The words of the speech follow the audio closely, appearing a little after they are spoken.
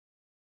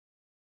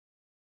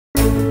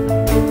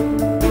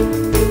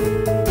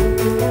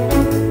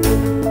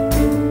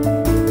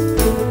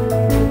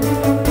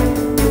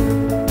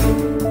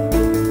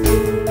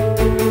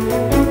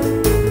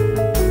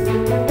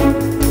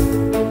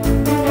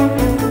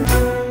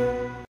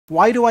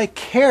Why do I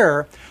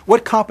care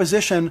what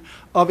composition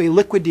of a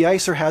liquid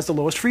deicer has the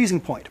lowest freezing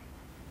point?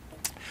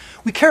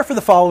 We care for the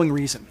following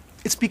reason.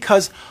 It's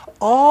because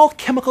all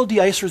chemical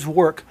deicers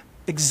work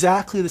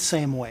exactly the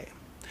same way.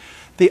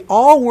 They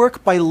all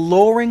work by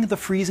lowering the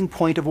freezing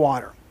point of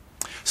water.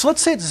 So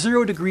let's say it's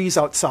 0 degrees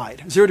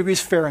outside, 0 degrees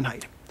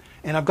Fahrenheit,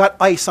 and I've got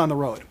ice on the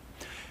road.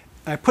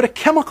 And I put a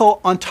chemical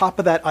on top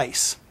of that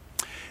ice.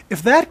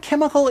 If that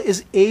chemical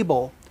is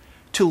able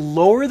to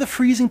lower the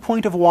freezing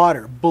point of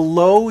water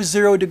below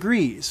 0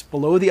 degrees,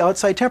 below the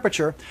outside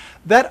temperature,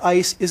 that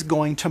ice is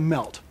going to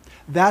melt.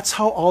 That's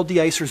how all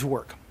deicers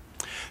work.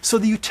 So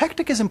the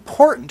eutectic is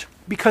important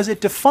because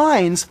it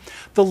defines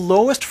the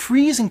lowest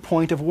freezing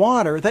point of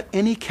water that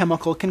any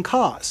chemical can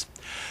cause.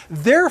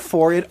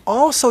 Therefore, it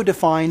also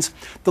defines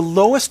the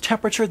lowest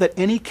temperature that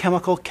any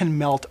chemical can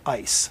melt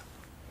ice.